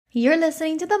You're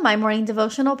listening to the My Morning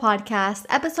Devotional Podcast,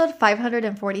 episode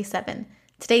 547.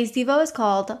 Today's Devo is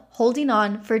called Holding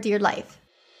On for Dear Life.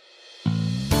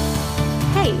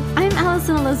 Hey, I'm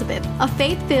Allison Elizabeth, a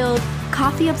faith-filled,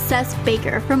 coffee-obsessed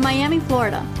baker from Miami,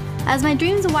 Florida. As my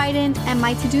dreams widened and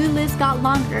my to-do list got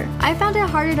longer, I found it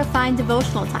harder to find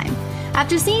devotional time.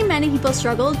 After seeing many people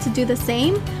struggle to do the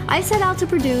same, I set out to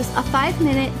produce a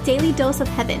 5-minute daily dose of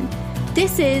heaven.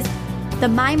 This is the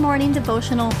My Morning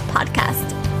Devotional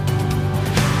Podcast.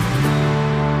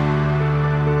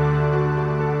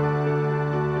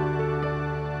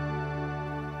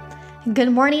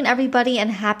 Good morning, everybody,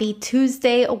 and happy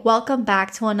Tuesday. Welcome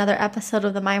back to another episode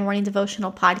of the My Morning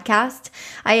Devotional Podcast.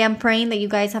 I am praying that you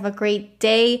guys have a great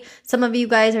day. Some of you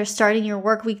guys are starting your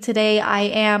work week today. I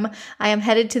am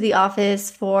headed to the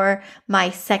office for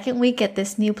my second week at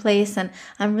this new place, and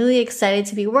I'm really excited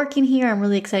to be working here. I'm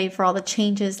really excited for all the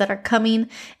changes that are coming,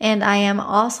 and I am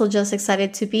also just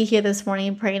excited to be here this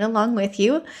morning praying along with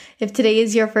you. If today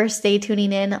is your first day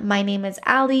tuning in, my name is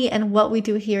Allie, and what we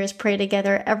do here is pray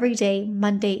together every day,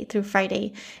 Monday through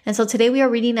Friday. And so today we are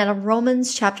reading out of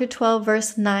Romans chapter 12,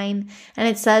 verse 9, and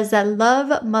it says that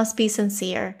love must be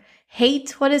sincere.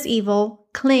 Hate what is evil,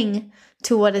 cling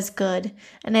to what is good.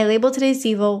 And I label today's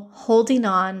Devo, holding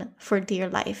on for dear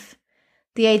life.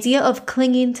 The idea of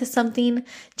clinging to something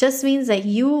just means that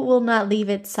you will not leave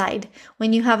its side.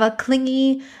 When you have a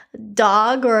clingy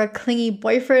dog or a clingy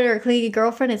boyfriend or a clingy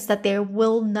girlfriend, it's that they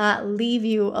will not leave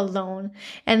you alone.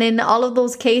 And in all of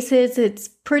those cases, it's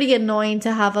pretty annoying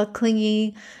to have a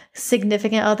clingy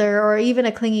significant other or even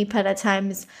a clingy pet at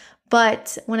times.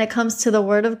 But when it comes to the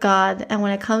word of God and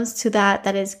when it comes to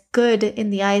that is good in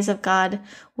the eyes of God,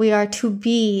 we are to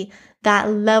be that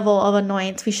level of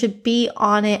annoyance. We should be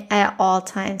on it at all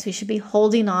times. We should be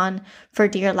holding on for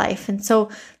dear life. And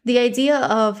so the idea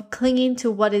of clinging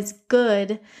to what is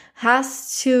good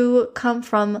has to come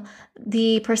from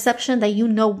the perception that you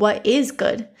know what is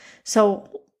good.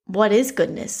 So what is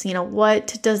goodness?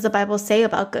 What does the Bible say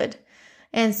about good?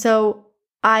 And so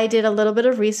I did a little bit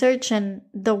of research, and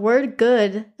the word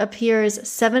good appears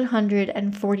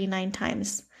 749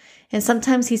 times. And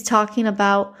sometimes he's talking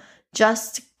about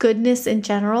just goodness in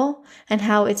general and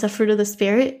how it's a fruit of the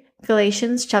Spirit.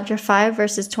 Galatians chapter 5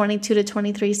 verses 22 to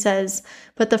 23 says,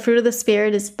 "But the fruit of the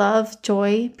Spirit is love,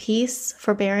 joy, peace,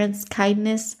 forbearance,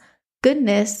 kindness,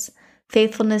 goodness,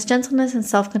 faithfulness, gentleness, and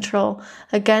self-control.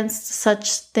 Against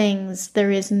such things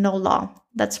there is no law."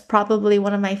 That's probably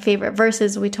one of my favorite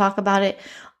verses. We talk about it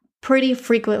pretty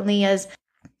frequently as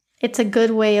it's a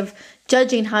good way of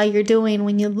judging how you're doing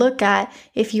when you look at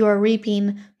if you are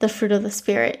reaping the fruit of the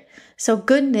Spirit. So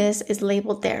goodness is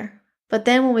labeled there. But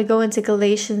then when we go into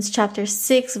Galatians chapter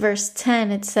 6, verse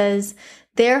 10, it says,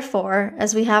 "Therefore,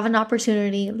 as we have an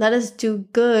opportunity, let us do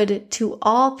good to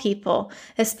all people,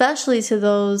 especially to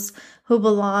those who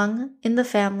belong in the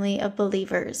family of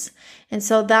believers." And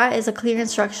so that is a clear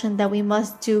instruction that we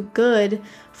must do good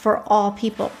for all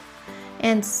people.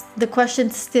 And the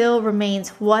question still remains,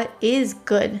 what is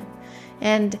good?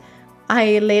 And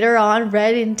I later on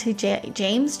read into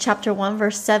James chapter 1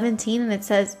 verse 17, and it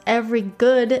says, "Every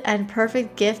good and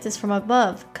perfect gift is from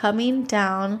above, coming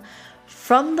down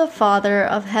from the Father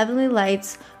of heavenly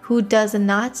lights, who does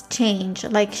not change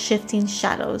like shifting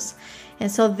shadows."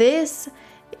 And so this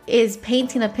is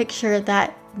painting a picture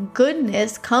that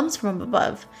goodness comes from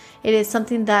above. It is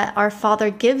something that our Father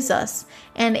gives us,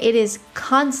 and it is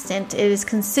constant, it is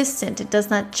consistent, it does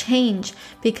not change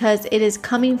because it is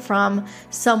coming from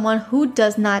someone who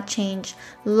does not change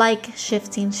like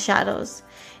shifting shadows.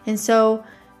 And so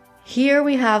here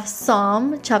we have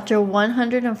Psalm chapter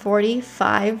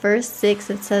 145 verse 6.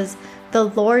 It says, "The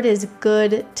Lord is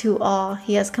good to all.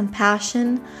 He has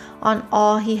compassion on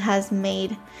all he has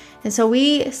made." And so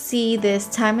we see this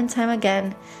time and time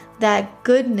again, that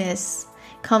goodness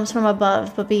comes from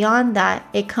above. But beyond that,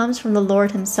 it comes from the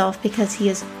Lord himself because he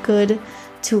is good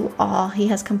to all. He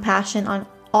has compassion on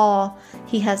all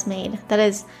he has made. That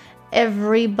is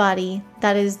everybody.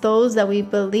 That is those that we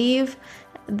believe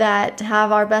that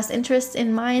have our best interests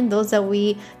in mind, those that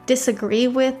we disagree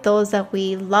with, those that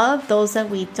we love, those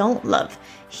that we don't love.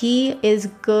 He is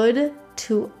good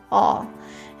to all.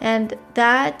 And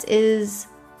that is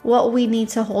what we need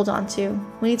to hold on to.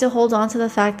 We need to hold on to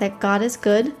the fact that God is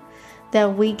good,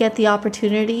 that we get the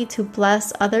opportunity to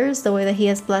bless others the way that he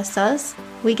has blessed us.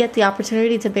 We get the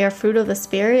opportunity to bear fruit of the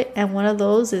Spirit, and one of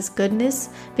those is goodness,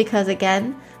 because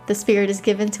again, the Spirit is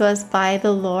given to us by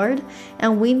the Lord,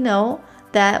 and we know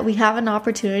that we have an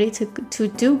opportunity to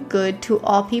do good to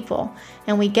all people,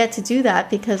 and we get to do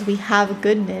that because we have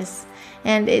goodness,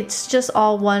 and it's just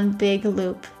all one big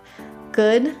loop.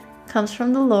 Good comes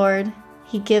from the Lord.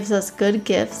 He gives us good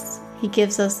gifts. He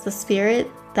gives us the Spirit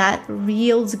that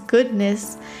yields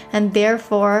goodness, and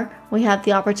therefore we have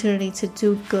the opportunity to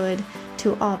do good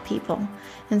to all people.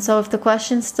 And so if the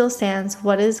question still stands,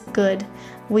 what is good?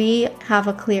 We have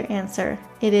a clear answer.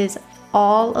 It is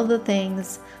all of the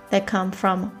things that come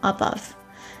from above.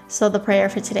 So the prayer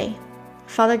for today.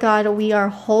 Father God, we are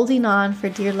holding on for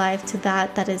dear life to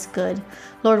that is good.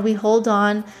 Lord, we hold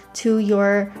on to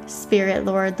your Spirit,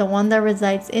 Lord, the one that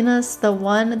resides in us, the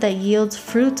one that yields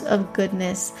fruit of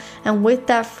goodness. And with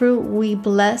that fruit, we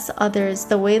bless others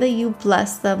the way that you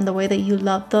bless them, the way that you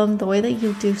love them, the way that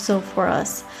you do so for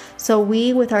us. So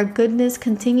we, with our goodness,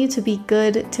 continue to be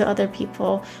good to other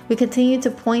people. We continue to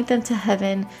point them to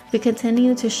heaven. We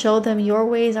continue to show them your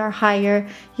ways are higher,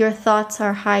 your thoughts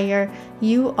are higher.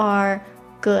 You are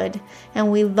good,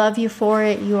 and we love you for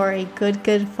it. You are a good,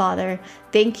 good Father.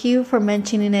 Thank you for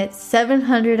mentioning it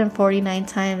 749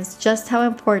 times, just how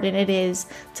important it is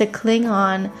to cling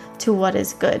on to what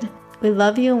is good. We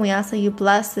love you, and we ask that you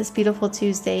bless this beautiful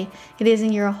Tuesday. It is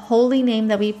in your holy name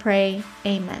that we pray.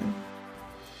 Amen.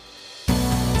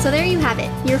 So there you have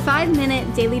it, your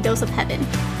 5-minute daily dose of heaven.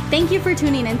 Thank you for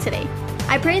tuning in today.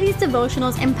 I pray these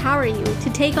devotionals empower you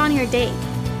to take on your day.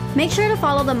 Make sure to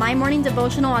follow the My Morning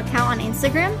Devotional account on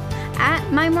Instagram at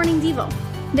MyMorningDevo.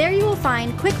 There you will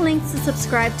find quick links to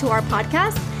subscribe to our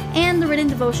podcast and the written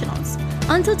devotionals.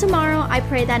 Until tomorrow, I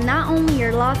pray that not only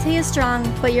your latte is strong,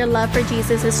 but your love for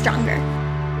Jesus is stronger.